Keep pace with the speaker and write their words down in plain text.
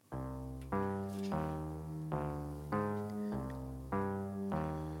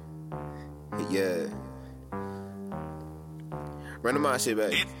Yeah. Run my shit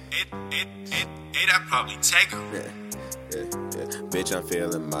back. I'd probably take him. Yeah. Bitch, I'm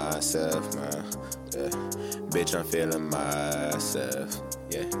feeling myself, man. Yeah. Bitch, I'm feeling myself.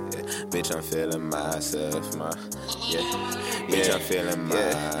 Yeah. Bitch, I'm feeling myself, man. Yeah. Bitch, I'm feeling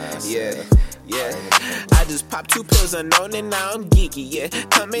myself. Yeah. I just popped 2 pills unknown and now I'm geeky, yeah.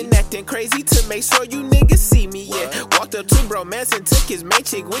 Coming acting crazy to make sure you niggas see me, yeah. Walked up to bro Mans and took his main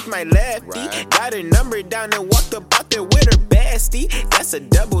chick with my lefty. Got her number down and walked up out there with her bestie. That's a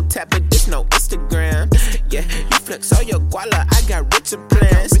double tap, but this no Instagram. Yeah, you flex all your guala, I got richer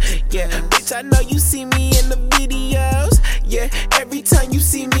plans. Yeah, bitch, I know you see me in the videos. Yeah, every time you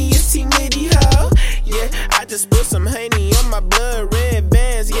see me, it's Team Liddy Ho. Yeah, I just spilled some honey on my blood red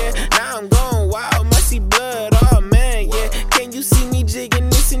bands. Yeah, now I'm going wild, musty blood, oh man. Yeah, can you see me jigging?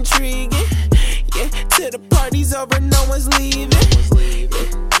 This intriguing. Yeah, till the party's over, no one's leaving.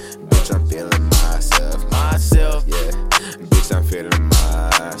 Bitch, I'm feeling myself. Yeah, bitch, I'm feeling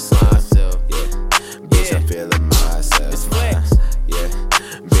myself. Yeah, bitch, I'm feeling myself. It's flex. Yeah,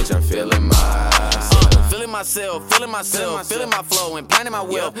 bitch, I'm feeling myself. Feeling myself, feeling my flow and planning my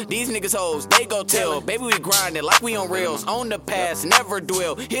will. These niggas hoes, they go tell. Baby, we grindin' like we on rails. On the past, never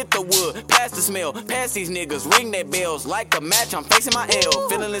dwell. Hit the wood, pass the smell. Pass these niggas, ring their bells. Like a match, I'm facing my L.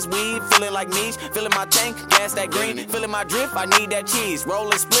 Feeling this weed, feeling like niche. Feeling my tank, gas that green. Feeling my drip, I need that cheese.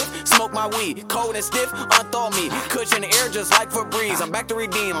 Rollin' split, smoke my weed. Cold and stiff, unthaw me. Kush in the air just like Febreze. I'm back to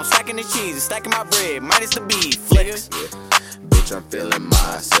redeem, I'm stacking the cheese. Stacking my bread, minus the beef. Flex. Bitch, I'm feeling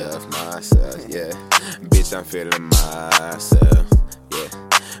myself, yeah. Bitch, I'm feeling myself, yeah.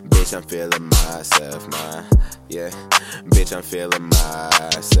 Bitch, I'm feeling myself, yeah. Bitch, I'm feeling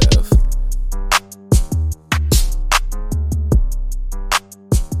myself.